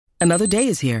Another day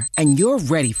is here, and you're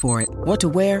ready for it. What to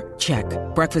wear? Check.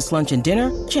 Breakfast, lunch, and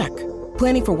dinner? Check.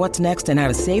 Planning for what's next and how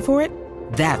to save for it?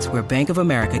 That's where Bank of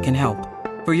America can help.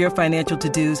 For your financial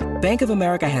to-dos, Bank of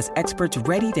America has experts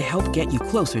ready to help get you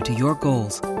closer to your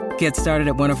goals. Get started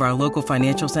at one of our local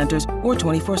financial centers or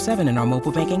 24/7 in our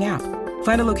mobile banking app.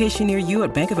 Find a location near you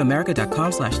at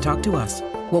bankofamerica.com/talktous.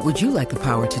 What would you like the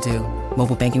power to do?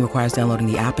 Mobile banking requires downloading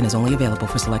the app and is only available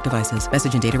for select devices.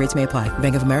 Message and data rates may apply.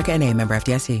 Bank of America N.A., member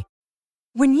FDIC.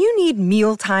 When you need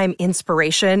mealtime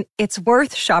inspiration, it's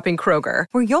worth shopping Kroger,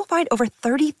 where you'll find over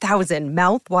 30,000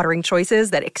 mouth-watering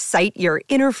choices that excite your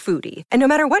inner foodie. And no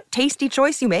matter what tasty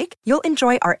choice you make, you'll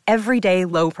enjoy our everyday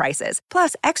low prices,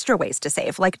 plus extra ways to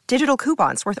save, like digital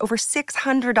coupons worth over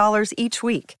 $600 each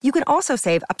week. You can also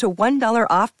save up to $1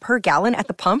 off per gallon at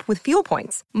the pump with fuel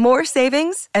points. More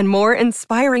savings and more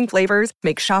inspiring flavors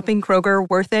make shopping Kroger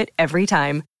worth it every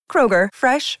time. Kroger,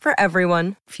 fresh for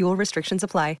everyone. Fuel restrictions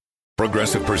apply.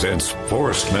 Progressive presents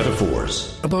Forced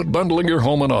Metaphors about bundling your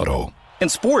home and auto. In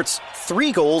sports,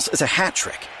 3 goals is a hat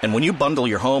trick. And when you bundle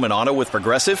your home and auto with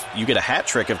Progressive, you get a hat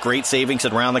trick of great savings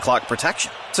and round-the-clock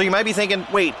protection. So you might be thinking,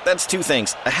 wait, that's 2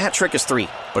 things. A hat trick is 3.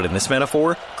 But in this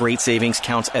metaphor, great savings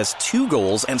counts as 2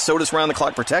 goals, and so does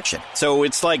round-the-clock protection. So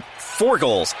it's like 4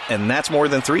 goals, and that's more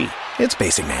than 3. It's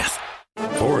basic math.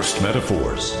 Forced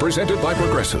Metaphors, presented by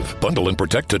Progressive. Bundle and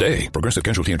protect today. Progressive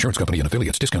Casualty Insurance Company and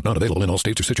affiliates. Discount not available in all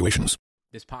states or situations.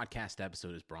 This podcast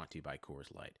episode is brought to you by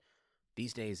Coors Light.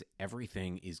 These days,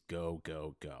 everything is go,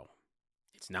 go, go.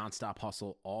 It's nonstop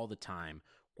hustle all the time.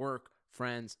 Work,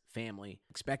 friends, family.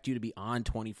 Expect you to be on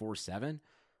 24/7?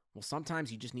 Well, sometimes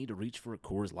you just need to reach for a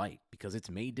Coors Light because it's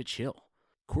made to chill.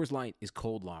 Coors Light is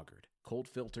cold lagered, cold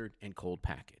filtered, and cold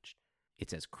packaged.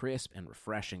 It's as crisp and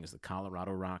refreshing as the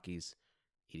Colorado Rockies.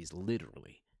 It is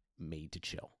literally made to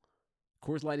chill.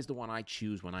 Coors Light is the one I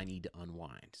choose when I need to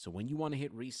unwind. So when you want to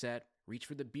hit reset, reach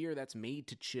for the beer that's made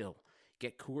to chill.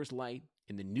 Get Coors Light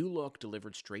in the new look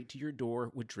delivered straight to your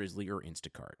door with Drizzly or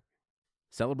Instacart.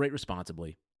 Celebrate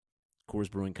responsibly. Coors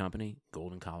Brewing Company,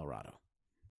 Golden, Colorado.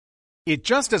 It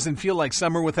just doesn't feel like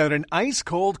summer without an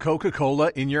ice-cold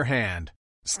Coca-Cola in your hand.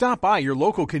 Stop by your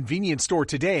local convenience store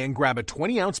today and grab a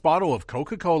 20-ounce bottle of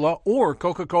Coca-Cola or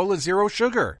Coca-Cola Zero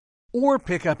Sugar. Or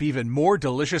pick up even more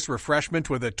delicious refreshment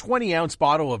with a 20-ounce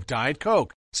bottle of Diet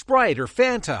Coke, Sprite, or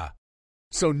Fanta.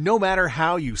 So no matter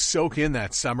how you soak in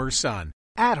that summer sun,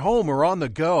 at home or on the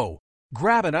go,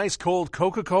 grab an ice-cold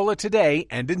Coca-Cola today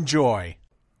and enjoy.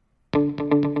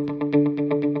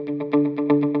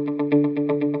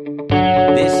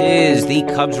 This is the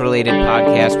Cubs-related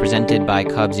podcast presented by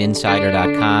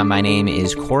CubsInsider.com. My name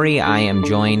is Corey. I am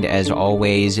joined, as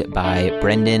always, by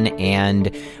Brendan, and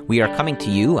we are coming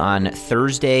to you on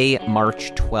Thursday,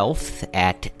 March 12th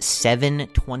at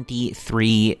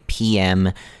 7:23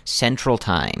 p.m. Central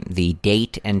Time. The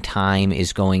date and time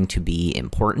is going to be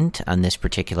important on this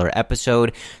particular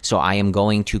episode, so I am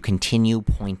going to continue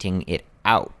pointing it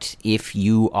out. If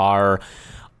you are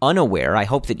unaware, I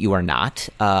hope that you are not,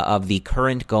 of the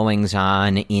current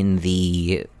goings-on in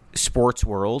the sports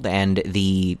world and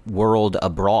the world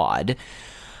abroad.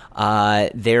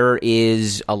 There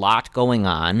is a lot going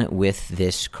on with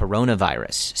this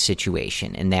coronavirus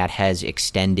situation, and that has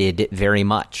extended very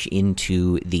much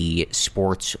into the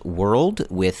sports world,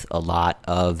 with a lot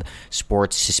of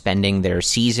sports suspending their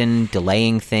season,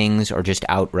 delaying things, or just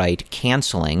outright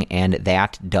canceling, and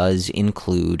that does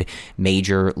include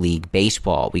Major League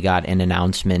Baseball. We got an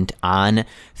announcement on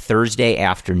Thursday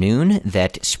afternoon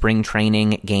that spring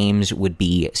training games would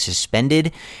be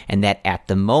suspended, and that at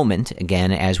the moment,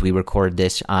 again, as we record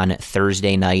this on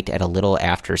Thursday night at a little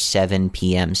after 7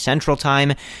 p.m. Central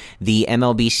Time, the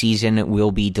MLB season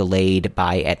will be delayed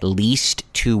by at least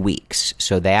 2 weeks.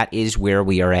 So that is where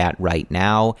we are at right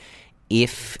now.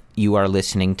 If you are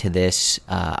listening to this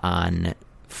on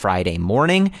Friday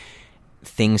morning,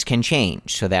 things can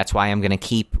change. So that's why I'm going to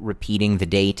keep repeating the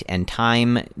date and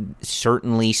time.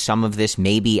 Certainly some of this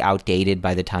may be outdated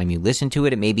by the time you listen to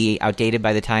it. It may be outdated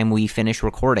by the time we finish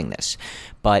recording this.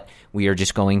 But we are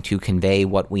just going to convey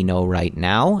what we know right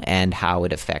now and how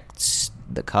it affects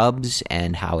the Cubs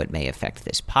and how it may affect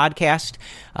this podcast.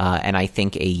 And I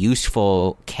think a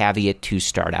useful caveat to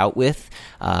start out with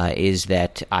is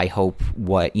that I hope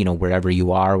wherever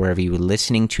you are, wherever you're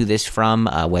listening to this from,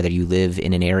 whether you live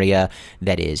in an area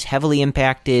that is heavily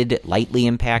impacted, lightly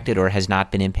impacted, or has not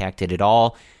been impacted at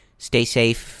all, stay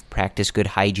safe, practice good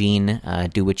hygiene,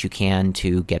 do what you can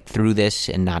to get through this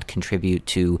and not contribute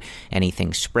to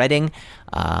anything spreading.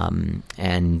 And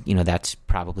that's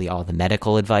probably all the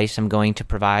medical advice I'm going to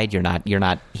provide. You're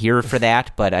not here for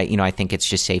that, but I think it's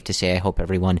just safe to say I hope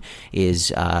everyone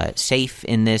is safe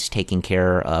in this, taking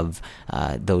care of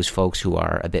those folks who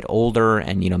are a bit older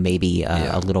and maybe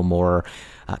a little more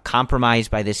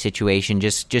compromised by this situation.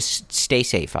 Just stay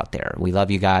safe out there. We love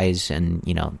you guys, and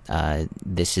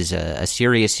this is a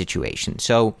serious situation.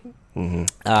 So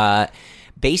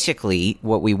basically,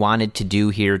 what we wanted to do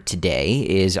here today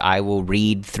is I will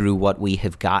read through what we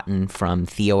have gotten from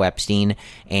Theo Epstein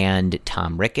and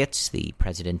Tom Ricketts, the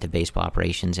president of baseball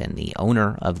operations and the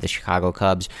owner of the Chicago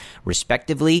Cubs,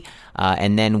 respectively.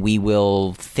 And then we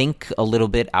will think a little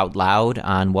bit out loud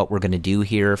on what we're going to do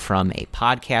here from a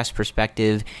podcast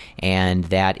perspective. And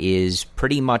that is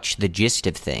pretty much the gist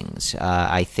of things.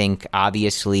 I think,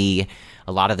 obviously,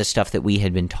 a lot of the stuff that we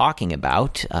had been talking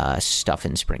about, stuff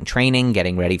in spring training,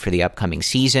 getting ready for the upcoming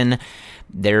season,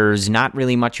 there's not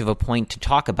really much of a point to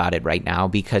talk about it right now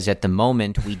because at the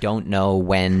moment we don't know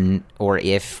when or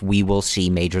if we will see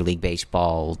Major League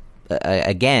Baseball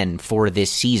again for this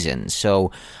season.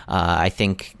 So I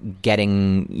think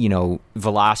getting,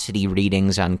 velocity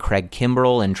readings on Craig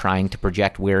Kimbrell and trying to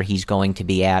project where he's going to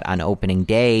be at on opening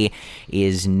day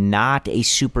is not a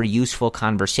super useful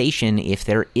conversation if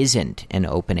there isn't an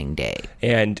opening day.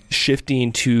 And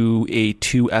shifting to a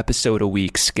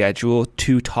 2-episode-a-week schedule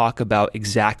to talk about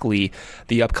exactly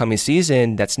the upcoming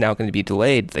season that's now going to be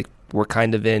delayed, like we're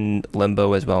kind of in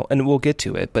limbo as well, and we'll get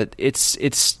to it. But it's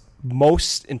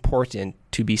most important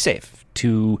to be safe,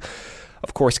 to,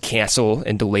 of course, cancel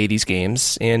and delay these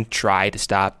games and try to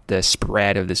stop the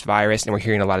spread of this virus. And we're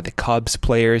hearing a lot of the Cubs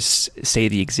players say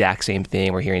the exact same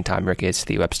thing. We're hearing Tom Ricketts,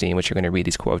 Theo Epstein, which are going to read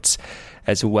these quotes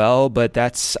as well. But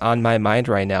that's on my mind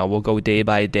right now. We'll go day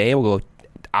by day. We'll go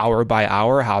hour by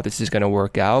hour how this is going to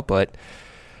work out. But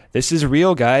this is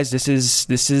real, guys. This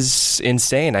is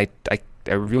insane. I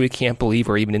really can't believe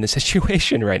we're even in this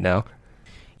situation right now.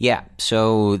 Yeah,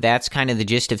 so that's kind of the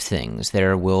gist of things.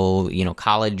 There will,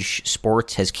 college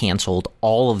sports has canceled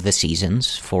all of the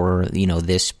seasons for,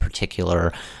 this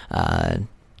particular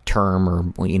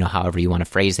term, or, however you want to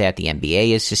phrase that. The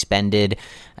NBA is suspended.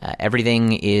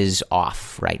 Everything is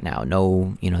off right now.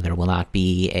 No, there will not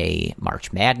be a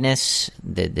March Madness.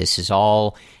 This is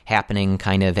all happening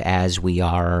kind of as we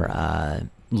are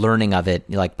learning of it,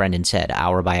 like Brendan said,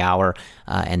 hour by hour,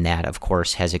 and that, of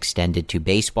course, has extended to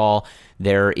baseball.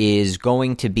 There is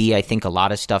going to be, I think, a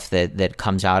lot of stuff that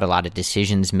comes out, a lot of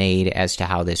decisions made as to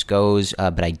how this goes,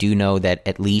 but I do know that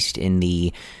at least in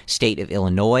the state of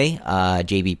Illinois,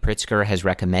 J.B. Pritzker has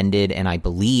recommended, and I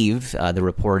believe the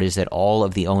report is that all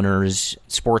of the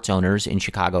sports owners in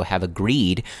Chicago have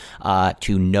agreed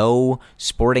to no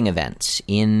sporting events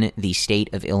in the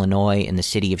state of Illinois, in the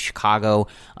city of Chicago,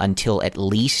 until at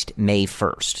least May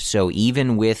 1st. So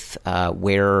even with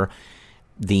where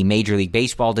the Major League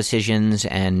Baseball decisions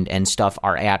and stuff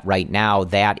are at right now,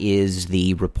 that is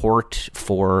the report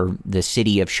for the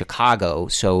city of Chicago.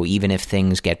 So even if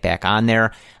things get back on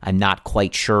there, I'm not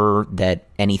quite sure that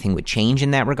anything would change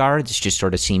in that regard. It just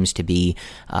sort of seems to be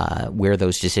where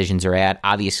those decisions are at.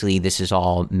 Obviously, this is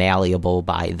all malleable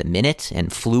by the minute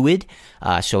and fluid.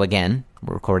 So again,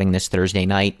 we're recording this Thursday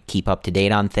night. Keep up to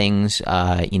date on things,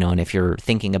 and if you're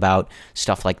thinking about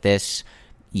stuff like this,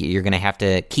 you're going to have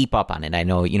to keep up on it. I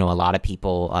know, a lot of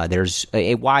people, there's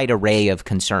a wide array of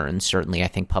concerns. Certainly, I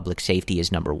think public safety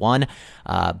is number one.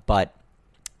 But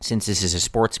since this is a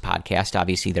sports podcast,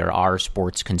 obviously there are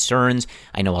sports concerns.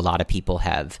 I know a lot of people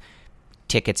have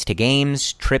tickets to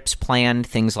games, trips planned,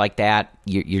 things like that.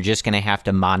 You're just going to have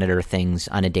to monitor things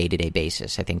on a day-to-day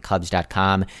basis. I think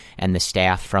Cubs.com and the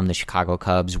staff from the Chicago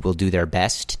Cubs will do their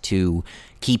best to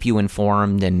keep you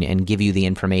informed and give you the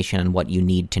information on what you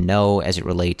need to know as it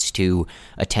relates to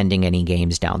attending any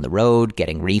games down the road,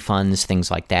 getting refunds,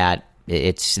 things like that.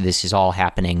 This is all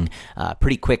happening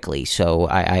pretty quickly, so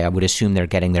I would assume they're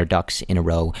getting their ducks in a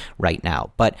row right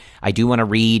now. But I do want to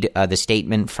read the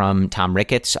statement from Tom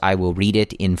Ricketts. I will read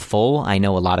it in full. I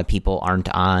know a lot of people aren't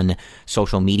on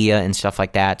social media and stuff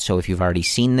like that, so if you've already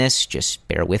seen this, just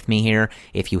bear with me here.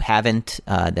 If you haven't,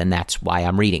 then that's why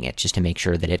I'm reading it, just to make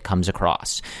sure that it comes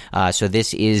across. So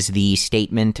this is the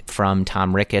statement from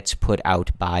Tom Ricketts put out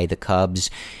by the Cubs,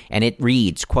 and it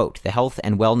reads, quote, "The health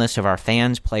and wellness of our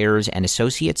fans, players, and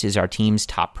associates is our team's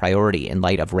top priority. In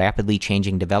light of rapidly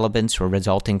changing developments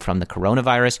resulting from the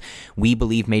coronavirus, we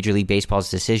believe Major League Baseball's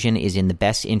decision is in the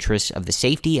best interests of the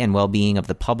safety and well-being of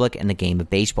the public and the game of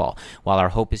baseball. While our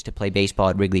hope is to play baseball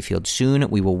at Wrigley Field soon,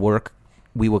 we will work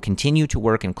We will continue to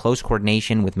work in close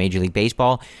coordination with Major League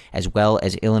Baseball, as well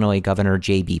as Illinois Governor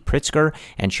J.B. Pritzker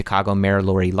and Chicago Mayor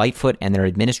Lori Lightfoot and their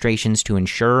administrations to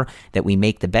ensure that we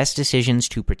make the best decisions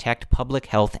to protect public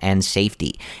health and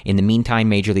safety. In the meantime,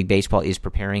 Major League Baseball is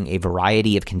preparing a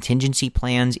variety of contingency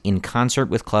plans in concert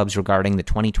with clubs regarding the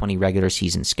 2020 regular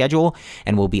season schedule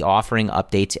and will be offering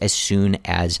updates as soon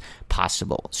as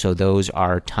possible. So those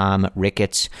are Tom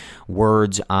Ricketts'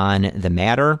 words on the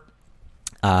matter.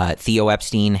 Theo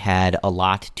Epstein had a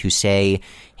lot to say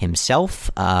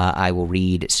himself. I will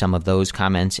read some of those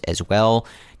comments as well,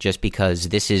 just because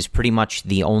this is pretty much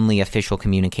the only official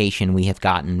communication we have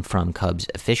gotten from Cubs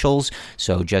officials,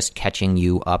 so just catching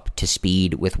you up to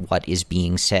speed with what is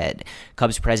being said.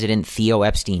 Cubs president Theo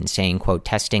Epstein saying, quote,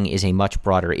 testing is a much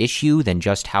broader issue than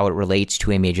just how it relates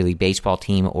to a Major League Baseball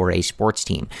team or a sports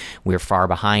team. We're far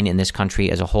behind in this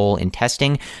country as a whole in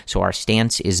testing, so our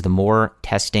stance is the more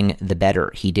testing, the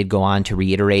better. He did go on to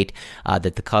reiterate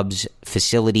that the Cubs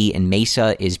facility in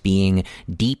Mesa is being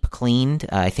deep cleaned,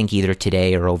 I think either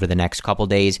today or over the next couple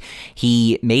days.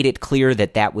 He made it clear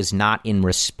that that was not in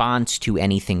response to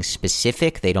anything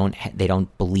specific. They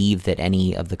don't believe that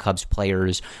any of the Cubs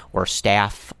players or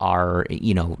staff are,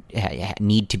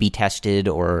 need to be tested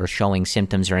or showing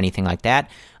symptoms or anything like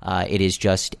that. It is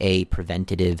just a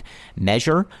preventative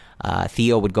measure.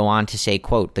 Theo would go on to say,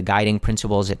 quote, the guiding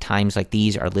principles at times like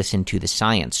these are listen to the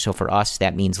science. So for us,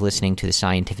 that means listening to the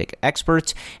scientific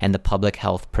experts and the public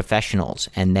health professionals.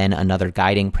 And then another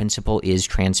guiding principle is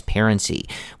transparency.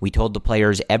 We told the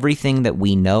players everything that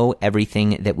we know,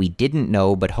 everything that we didn't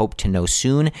know but hope to know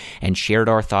soon, and shared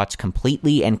our thoughts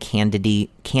completely and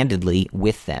candidly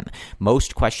with them.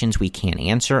 Most questions we can't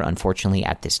answer, unfortunately,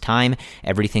 at this time.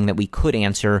 Everything that we could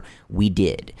answer, we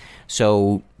did.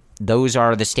 So those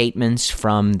are the statements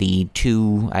from the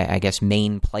two, I guess,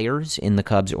 main players in the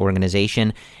Cubs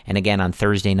organization. And again, on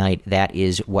Thursday night, that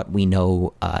is what we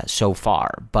know so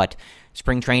far. But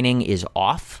spring training is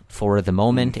off for the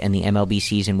moment, and the MLB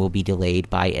season will be delayed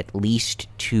by at least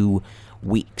 2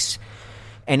 weeks.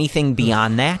 Anything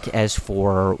beyond that, as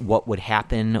for what would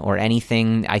happen or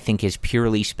anything, I think is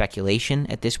purely speculation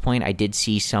at this point. I did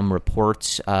see some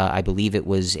reports. I believe it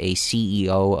was a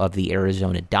CEO of the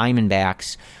Arizona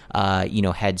Diamondbacks,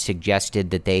 had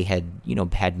suggested that they had,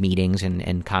 had meetings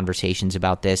and conversations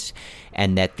about this,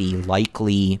 and that the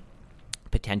likely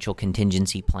potential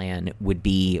contingency plan would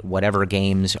be whatever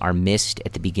games are missed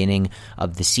at the beginning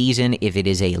of the season. If it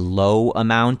is a low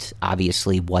amount,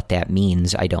 obviously what that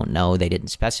means, I don't know. They didn't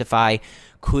specify.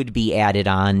 Could be added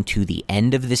on to the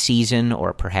end of the season,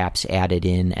 or perhaps added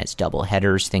in as double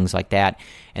headers, things like that.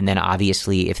 And then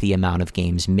obviously if the amount of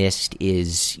games missed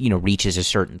is, reaches a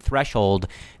certain threshold,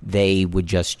 they would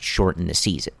just shorten the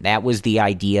season. That was the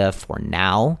idea for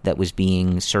now that was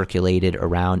being circulated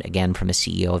around, again, from a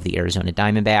CEO of the Arizona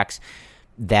Diamondbacks.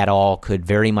 That all could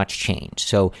very much change.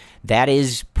 So that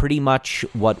is pretty much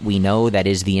what we know. That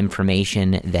is the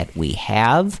information that we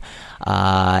have.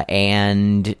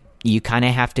 And you kind of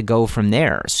have to go from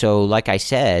there. So like I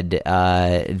said,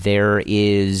 there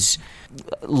is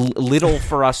little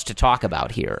for us to talk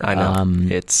about here. I know.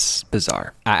 It's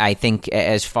bizarre. I think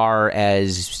as far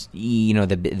as,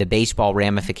 the baseball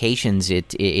ramifications,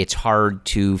 it's hard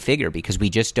to figure because we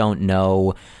just don't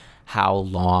know how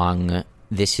long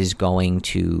this is going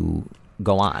to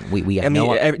go on. We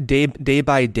have day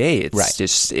by day. It's right.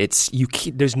 just you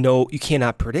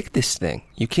cannot predict this thing.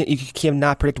 You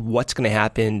cannot predict what's going to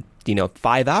happen.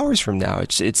 5 hours from now.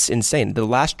 It's insane. The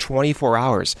last 24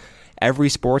 hours, every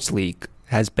sports league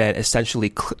has been essentially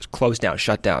closed down,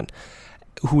 shut down.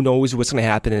 Who knows what's going to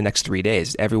happen in the next 3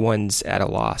 days? Everyone's at a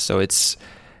loss. So it's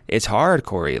hard,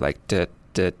 Corey,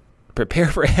 to prepare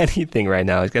for anything right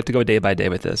now. You have to go day by day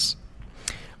with this.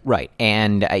 Right.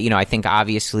 And, I think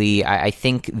obviously, I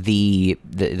think the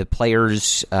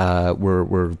players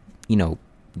were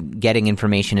getting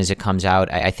information as it comes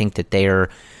out. I think that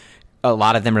a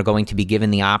lot of them are going to be given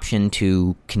the option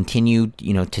to continue,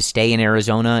 to stay in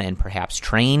Arizona and perhaps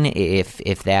train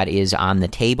if that is on the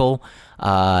table,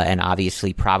 and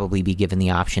obviously probably be given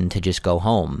the option to just go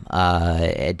home,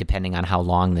 depending on how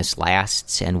long this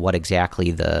lasts and what exactly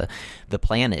the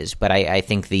plan is. But I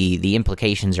think the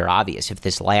implications are obvious. If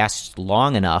this lasts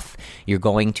long enough, you're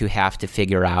going to have to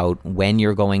figure out when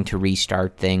you're going to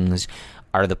restart things.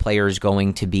 Are the players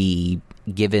going to be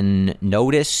given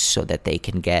notice so that they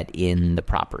can get in the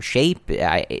proper shape?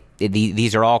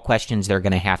 These are all questions they're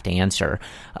going to have to answer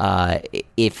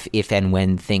if and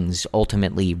when things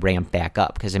ultimately ramp back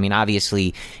up. Because,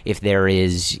 obviously, if there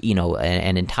is,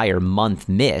 an entire month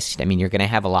missed, you're going to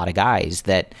have a lot of guys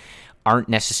that aren't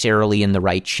necessarily in the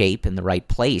right shape, in the right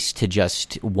place to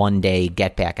just one day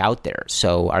get back out there.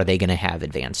 So are they going to have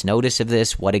advance notice of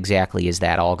this? What exactly is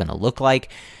that all going to look like?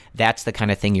 That's the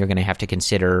kind of thing you're going to have to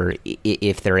consider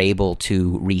if they're able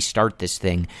to restart this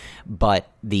thing. But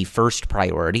the first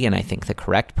priority, and I think the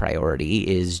correct priority,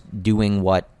 is doing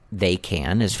what they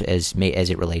can as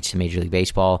it relates to Major League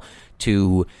Baseball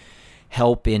to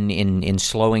help in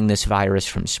slowing this virus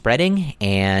from spreading,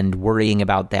 and worrying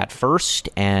about that first,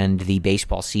 and the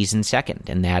baseball season second.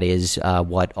 And that is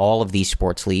what all of these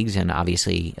sports leagues, and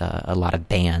obviously a lot of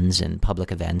bans and public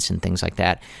events and things like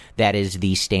that, that is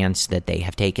the stance that they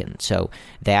have taken. So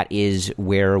that is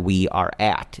where we are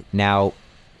at. Now,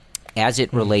 as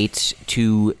it relates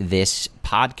to this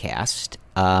podcast,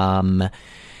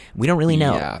 we don't really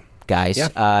know, guys.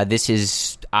 Yeah. This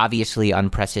is obviously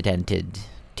unprecedented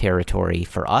territory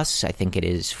for us. I think it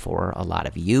is for a lot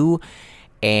of you,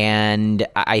 and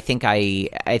I think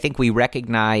we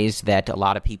recognize that a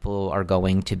lot of people are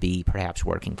going to be perhaps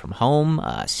working from home,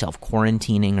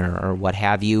 self-quarantining or what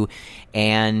have you,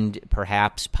 and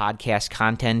perhaps podcast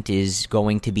content is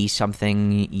going to be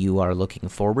something you are looking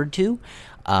forward to,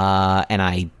 and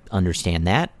I understand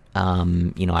that.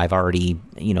 I've already,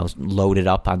 loaded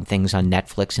up on things on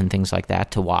Netflix and things like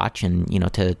that to watch and,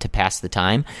 to pass the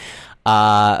time.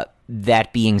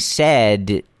 That being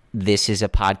said, this is a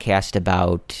podcast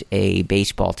about a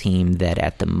baseball team that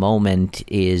at the moment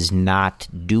is not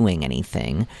doing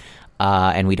anything,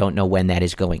 and we don't know when that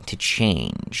is going to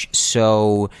change.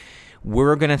 So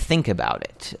we're going to think about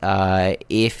it.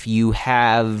 If you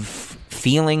have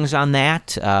feelings on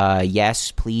that,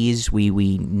 yes, please,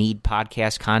 we need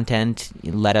podcast content.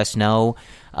 Let us know.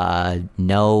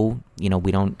 No,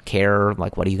 we don't care.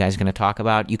 Like, what are you guys going to talk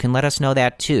about? You can let us know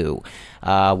that too.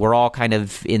 We're all kind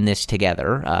of in this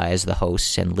together as the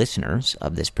hosts and listeners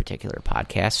of this particular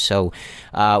podcast. So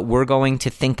we're going to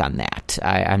think on that.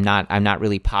 I'm not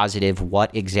really positive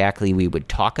what exactly we would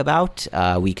talk about.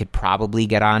 We could probably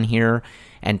get on here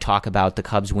and talk about the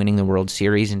Cubs winning the World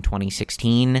Series in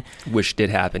 2016. Which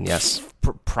did happen, yes.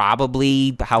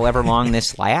 Probably however long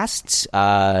this lasts.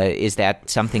 Is that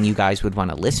something you guys would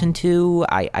want to listen to?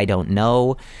 I don't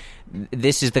know.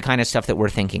 This is the kind of stuff that we're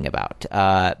thinking about.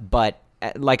 But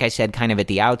like I said, kind of at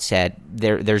the outset,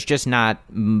 there's just not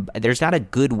a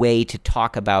good way to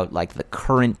talk about like the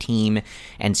current team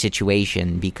and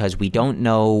situation, because we don't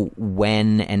know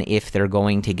when and if they're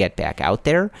going to get back out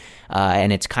there,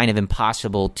 and it's kind of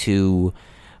impossible to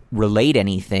relate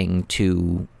anything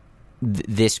to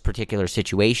this particular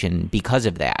situation because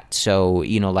of that. So,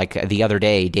 like the other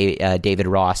day, David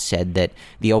Ross said that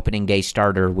the opening day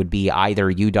starter would be either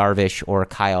Yu Darvish or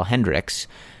Kyle Hendricks.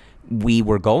 We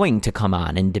were going to come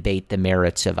on and debate the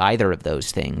merits of either of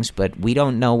those things, but we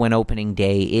don't know when opening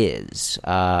day is,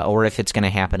 or if it's going to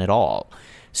happen at all.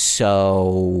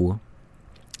 So,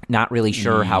 not really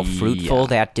sure how fruitful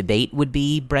that debate would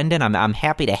be, Brendan. I'm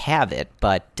happy to have it,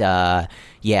 but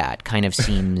it kind of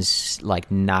seems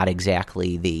like not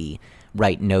exactly the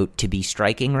right note to be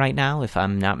striking right now, if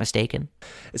I'm not mistaken.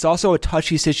 It's also a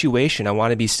touchy situation. I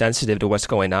want to be sensitive to what's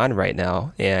going on right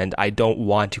now, and I don't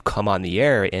want to come on the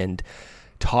air and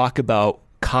talk about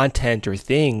content or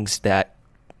things that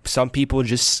some people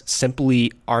just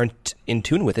simply aren't in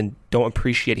tune with and don't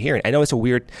appreciate hearing. I know it's a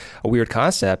weird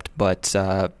concept, but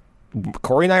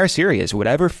Corey and I are serious.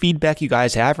 Whatever feedback you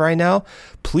guys have right now,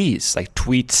 please,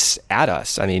 tweets at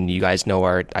us. I mean, you guys know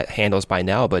our handles by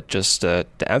now, but just to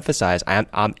emphasize,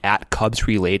 I'm at Cubs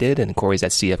Related, and Corey's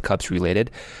at CF Cubs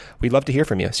Related. We'd love to hear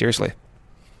from you, seriously.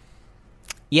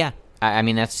 Yeah, I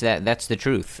mean that's the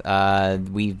truth.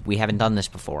 We haven't done this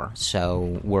before,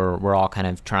 so we're all kind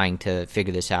of trying to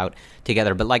figure this out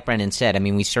together. But like Brendan said, I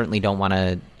mean, we certainly don't want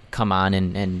to come on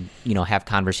and have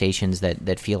conversations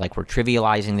that feel like we're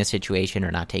trivializing the situation or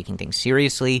not taking things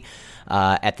seriously.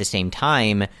 At the same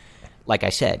time, like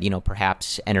I said,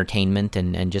 perhaps entertainment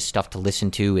and just stuff to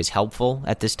listen to is helpful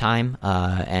at this time,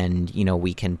 and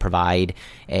we can provide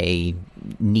a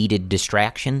needed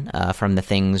distraction from the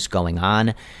things going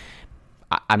on.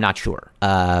 I'm not sure.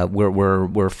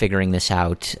 We're figuring this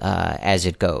out as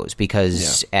it goes,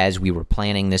 because as we were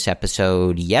planning this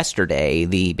episode yesterday,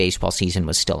 the baseball season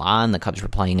was still on. The Cubs were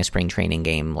playing a spring training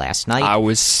game last night. I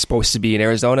was supposed to be in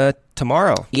Arizona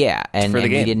tomorrow. Yeah, and for the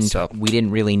game, we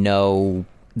didn't really know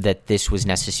that this was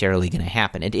necessarily going to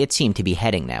happen. It seemed to be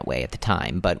heading that way at the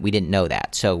time, but we didn't know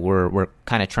that. So we're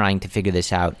kind of trying to figure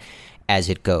this out as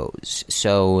it goes.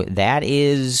 So that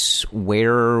is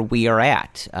where we are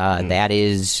at. That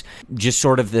is just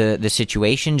sort of the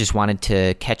situation. Just wanted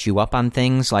to catch you up on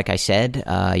things. Like I said,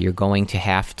 you're going to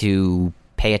have to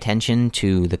pay attention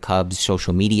to the Cubs'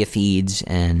 social media feeds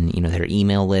and, their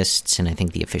email lists, and I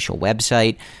think the official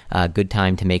website. Good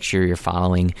time to make sure you're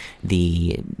following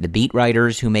the beat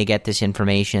writers who may get this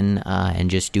information,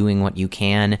 and just doing what you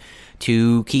can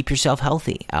to keep yourself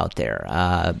healthy out there.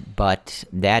 But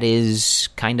that is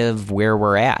kind of where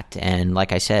we're at. And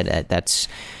like I said, that's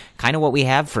kind of what we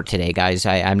have for today, guys.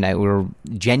 We're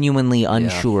genuinely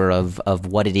unsure of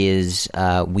what it is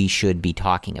we should be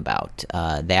talking about.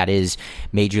 That is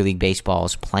Major League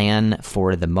Baseball's plan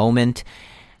for the moment,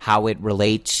 how it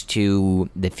relates to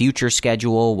the future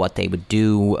schedule, what they would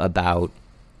do about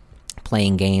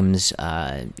playing games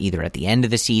either at the end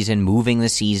of the season, moving the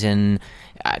season.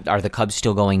 Are the Cubs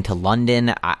still going to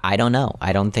London? I don't know.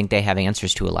 I don't think they have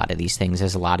answers to a lot of these things,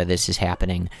 as a lot of this is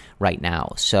happening right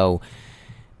now. So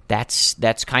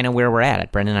that's kind of where we're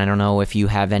at. Brendan, I don't know if you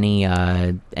have any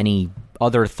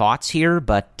other thoughts here,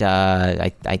 but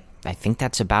I think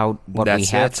that's about what we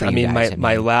have for you guys.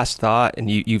 My last thought, and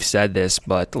you've said this,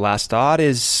 but the last thought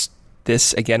is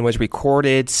this, again, was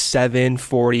recorded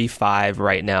 7:45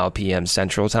 right now p.m.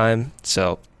 Central Time.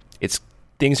 So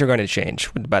things are going to change.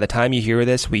 By the time you hear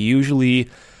this,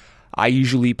 I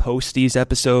usually post these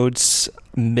episodes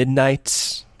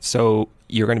midnight. So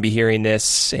you're going to be hearing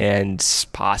this and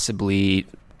possibly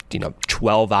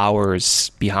 12 hours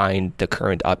behind the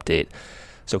current update.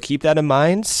 So keep that in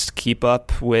mind. Keep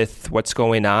up with what's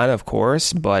going on, of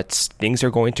course, but things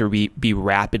are going to be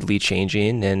rapidly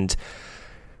changing, and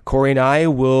Corey and I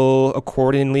will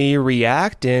accordingly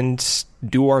react and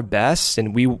do our best.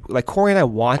 And Corey and I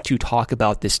want to talk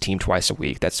about this team twice a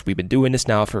week. We've been doing this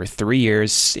now for 3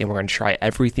 years, and we're going to try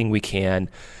everything we can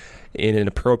in an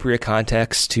appropriate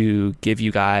context to give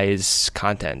you guys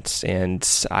content. And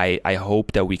I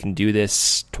hope that we can do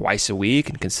this twice a week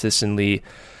and consistently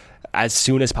as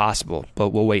soon as possible, but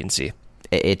we'll wait and see.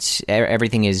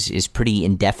 Everything is pretty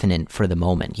indefinite for the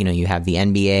moment. You have the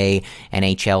NBA,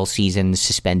 NHL seasons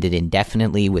suspended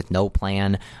indefinitely with no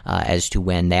plan as to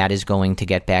when that is going to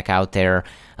get back out there.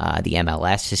 The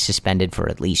MLS is suspended for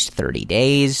at least 30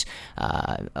 days.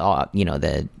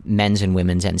 The men's and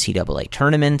women's NCAA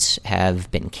tournaments have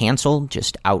been canceled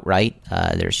just outright.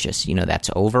 There's just, that's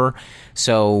over.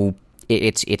 So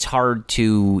it's hard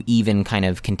to even kind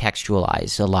of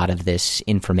contextualize a lot of this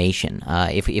information.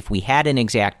 If we had an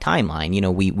exact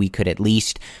timeline, we could at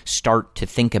least start to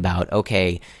think about,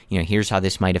 okay, here's how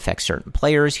this might affect certain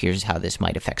players, here's how this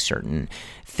might affect certain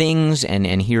things,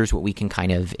 and here's what we can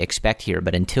kind of expect here.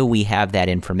 But until we have that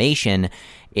information,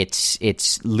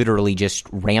 it's literally just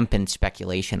rampant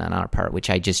speculation on our part, which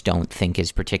I just don't think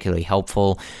is particularly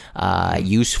helpful,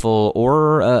 useful,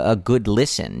 or a good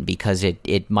listen, because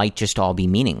it might just all be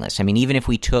meaningless. I mean, even if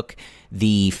we took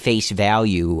the face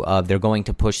value of they're going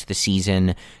to push the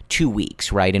season 2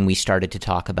 weeks, right? And we started to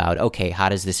talk about, okay, how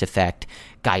does this affect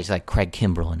guys like Craig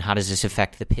Kimbrell, and how does this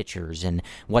affect the pitchers, and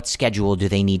what schedule do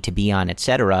they need to be on,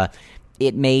 etc.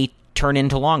 It may turn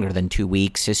into longer than 2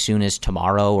 weeks as soon as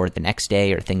tomorrow or the next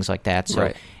day or things like that.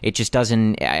 So It just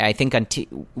doesn't, I think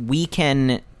until we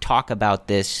can talk about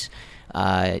this,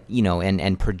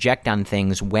 and project on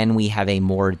things when we have a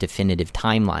more definitive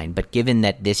timeline. But given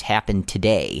that this happened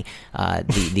today,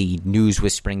 the news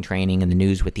with spring training and the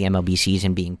news with the MLB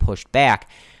season being pushed back,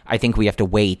 I think we have to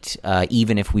wait,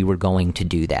 even if we were going to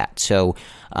do that. So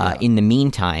in the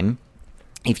meantime,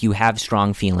 if you have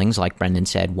strong feelings, like Brendan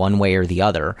said, one way or the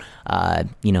other,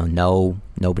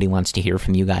 nobody wants to hear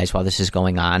from you guys while this is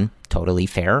going on. Totally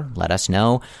fair. Let us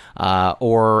know.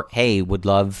 Or, hey, would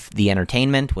love the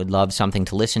entertainment, would love something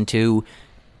to listen to.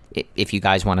 If you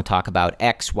guys want to talk about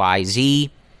X, Y, Z,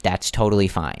 that's totally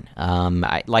fine.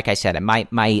 Like I said,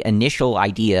 my initial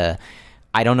idea,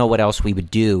 I don't know what else we would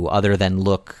do other than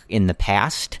look in the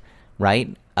past,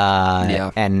 right?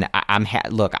 And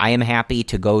I am happy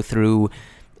to go through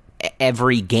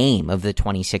every game of the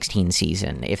 2016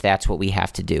 season if that's what we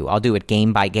have to do. I'll do it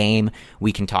game by game.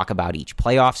 We can talk about each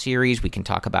playoff series. We can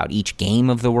talk about each game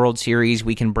of the World Series.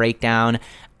 We can break down.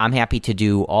 I'm happy to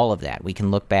do all of that. We can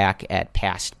look back at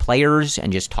past players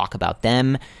and just talk about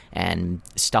them and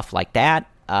stuff like that.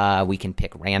 We can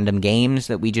pick random games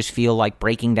that we just feel like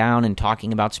breaking down and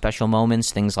talking about special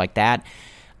moments, things like that.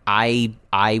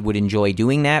 I would enjoy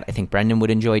doing that. I think Brendan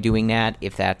would enjoy doing that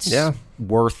if that's a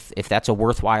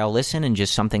worthwhile listen and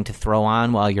just something to throw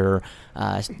on while you're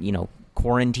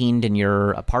quarantined in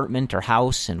your apartment or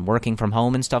house and working from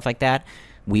home and stuff like that.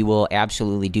 we will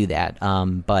absolutely do that.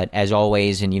 But as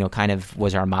always, and, kind of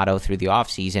was our motto through the off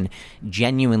season,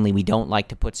 genuinely, we don't like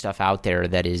to put stuff out there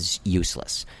that is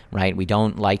useless, right? We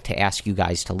don't like to ask you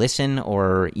guys to listen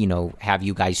or, have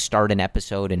you guys start an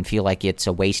episode and feel like it's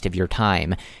a waste of your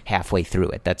time halfway through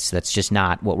it. That's just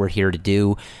not what we're here to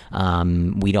do.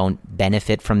 We don't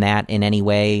benefit from that in any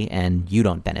way, and you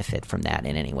don't benefit from that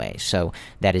in any way. So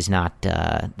that is not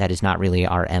really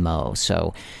our MO.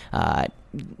 So,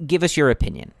 give us your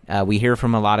opinion. We hear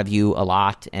from a lot of you a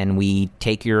lot, and we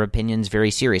take your opinions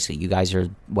very seriously. You guys are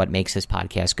what makes this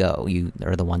podcast go. You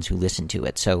are the ones who listen to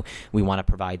it. So we want to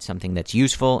provide something that's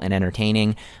useful and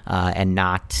entertaining, and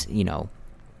not,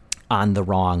 on the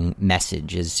wrong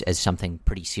message as something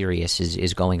pretty serious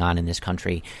is going on in this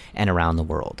country and around the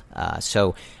world.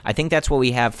 So I think that's what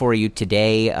we have for you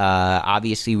today.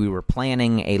 Obviously, we were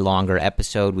planning a longer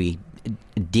episode. We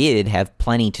did have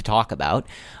plenty to talk about,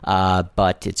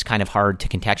 but it's kind of hard to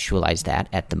contextualize that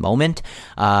at the moment.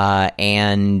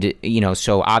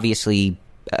 So obviously,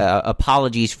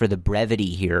 apologies for the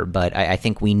brevity here, but I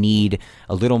think we need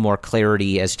a little more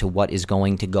clarity as to what is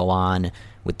going to go on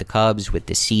with the Cubs, with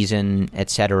the season,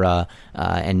 etc.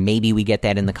 And maybe we get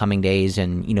that in the coming days,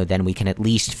 and then we can at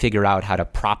least figure out how to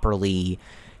properly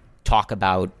talk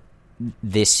about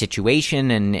this situation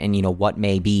and what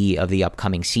may be of the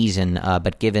upcoming season.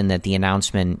 But given that the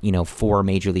announcement, for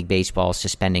Major League Baseball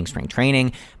suspending spring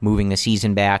training, moving the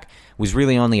season back, was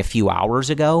really only a few hours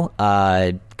ago,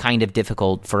 kind of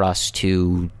difficult for us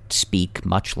to speak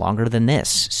much longer than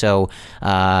this. So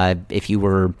if you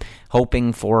were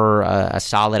hoping for a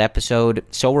solid episode,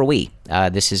 so were we.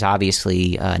 This is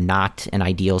obviously not an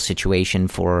ideal situation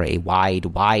for a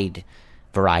wide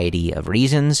variety of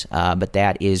reasons, but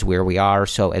that is where we are.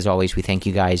 So as always, we thank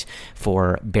you guys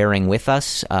for bearing with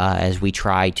us as we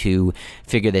try to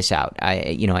figure this out.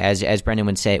 As Brendan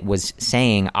was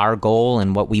saying, our goal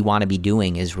and what we want to be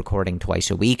doing is recording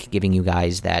twice a week, giving you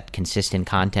guys that consistent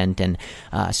content and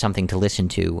something to listen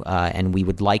to, and we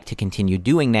would like to continue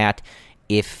doing that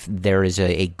if there is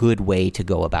a good way to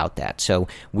go about that. So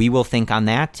we will think on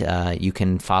that. You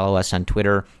can follow us on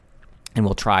Twitter, and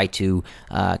we'll try to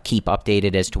keep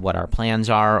updated as to what our plans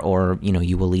are, or,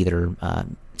 you will either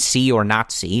see or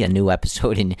not see a new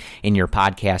episode in your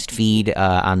podcast feed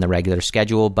on the regular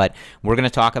schedule. But we're going to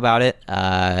talk about it.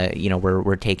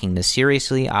 We're taking this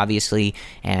seriously, obviously,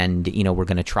 and, we're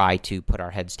going to try to put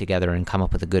our heads together and come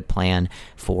up with a good plan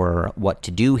for what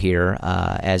to do here.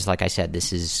 As, like I said,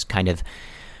 this is kind of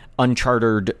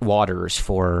uncharted waters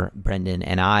for Brendan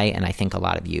and I think a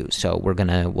lot of you. So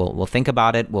we'll think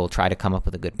about it. We'll try to come up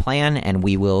with a good plan, and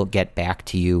we will get back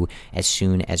to you as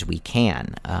soon as we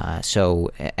can.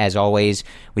 So as always,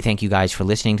 we thank you guys for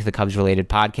listening to the Cubs related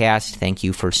podcast. Thank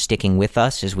you for sticking with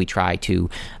us as we try to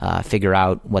figure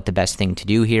out what the best thing to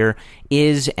do here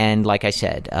is. And like I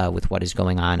said, with what is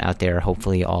going on out there,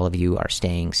 hopefully all of you are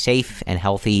staying safe and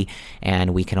healthy,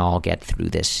 and we can all get through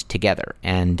this together.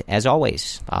 And as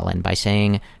always, I'll end by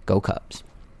saying, go Cubs.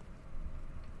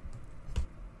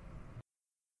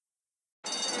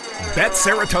 Bet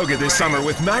Saratoga this summer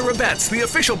with Naira Bets, the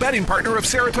official betting partner of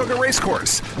Saratoga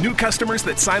Racecourse. New customers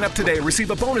that sign up today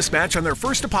receive a bonus match on their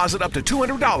first deposit up to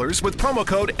 $200 with promo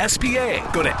code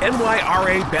SPA. Go to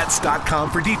nyrabets.com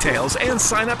for details and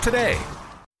sign up today.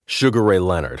 Sugar Ray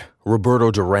Leonard,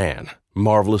 Roberto Duran,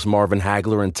 Marvelous Marvin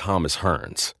Hagler, and Thomas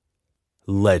Hearns.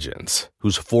 Legends,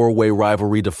 whose four-way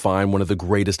rivalry defined one of the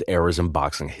greatest eras in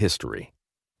boxing history.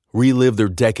 Relive their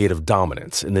decade of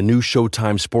dominance in the new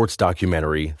Showtime sports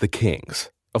documentary, The Kings,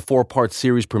 a 4-part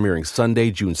series premiering Sunday,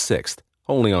 June 6th,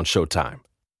 only on Showtime.